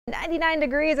99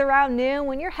 degrees around noon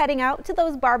when you're heading out to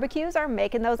those barbecues or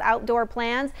making those outdoor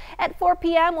plans. At 4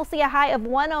 p.m. we'll see a high of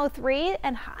 103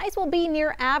 and highs will be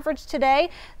near average today.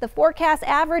 The forecast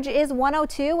average is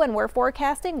 102 and we're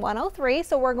forecasting 103,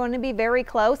 so we're going to be very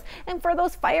close. And for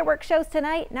those fireworks shows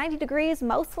tonight, 90 degrees,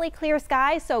 mostly clear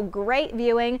skies, so great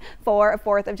viewing for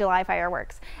 4th of July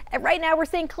fireworks. And right now we're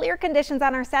seeing clear conditions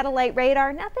on our satellite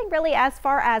radar, nothing really as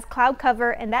far as cloud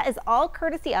cover, and that is all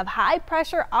courtesy of high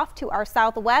pressure off to our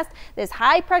southwest. This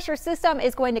high pressure system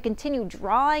is going to continue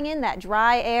drawing in that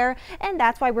dry air, and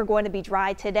that's why we're going to be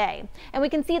dry today. And we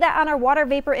can see that on our water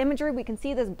vapor imagery. We can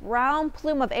see this brown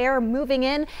plume of air moving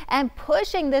in and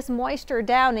pushing this moisture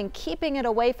down and keeping it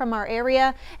away from our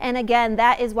area. And again,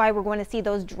 that is why we're going to see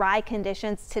those dry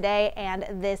conditions today and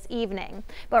this evening.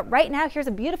 But right now, here's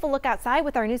a beautiful look outside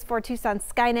with our News 4 Tucson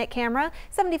Skynet camera.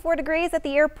 74 degrees at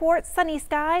the airport, sunny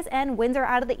skies, and winds are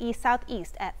out of the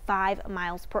east-southeast at 5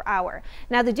 miles per hour.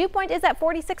 Now, the dew point is at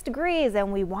 46 degrees,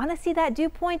 and we want to see that dew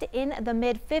point in the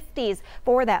mid-50s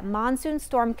for that monsoon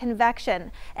storm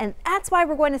convection. And that's why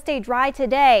we're going to stay dry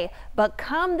today. But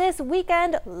come this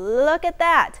weekend, look at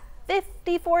that.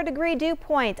 54-degree dew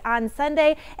point on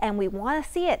Sunday, and we want to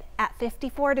see it at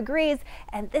 54 degrees,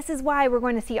 and this is why we're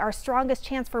going to see our strongest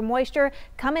chance for moisture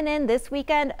coming in this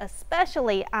weekend,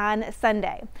 especially on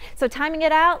Sunday. So timing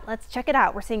it out, let's check it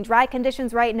out. We're seeing dry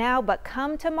conditions right now, but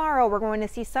come tomorrow we're going to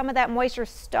see some of that moisture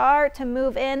start to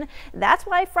move in. That's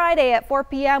why Friday at 4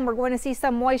 p.m. we're going to see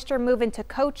some moisture move into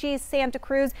Cochise, Santa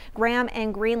Cruz, Graham,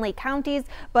 and Greenlee counties,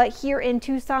 but here in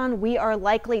Tucson we are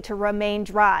likely to remain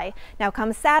dry. Now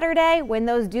come Saturday, when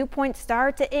those dew points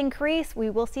start to increase, we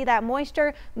will see that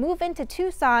moisture move into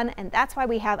Tucson, and that's why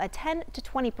we have a 10 to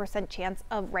 20% chance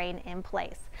of rain in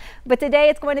place. But today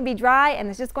it's going to be dry, and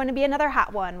it's just going to be another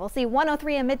hot one. We'll see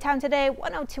 103 in Midtown today,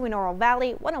 102 in Oro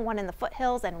Valley, 101 in the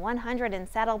foothills, and 100 in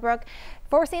Saddlebrook.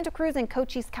 For Santa Cruz and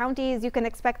Cochise counties, you can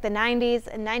expect the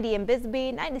 90s, 90 in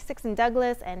Bisbee, 96 in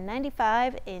Douglas, and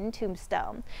 95 in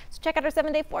Tombstone. So check out our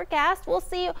 7-day forecast. We'll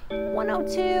see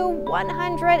 102,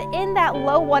 100 in that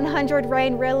low 100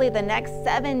 rain really the next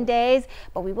 7 days,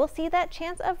 but we will see that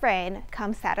chance of rain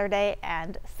come Saturday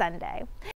and Sunday.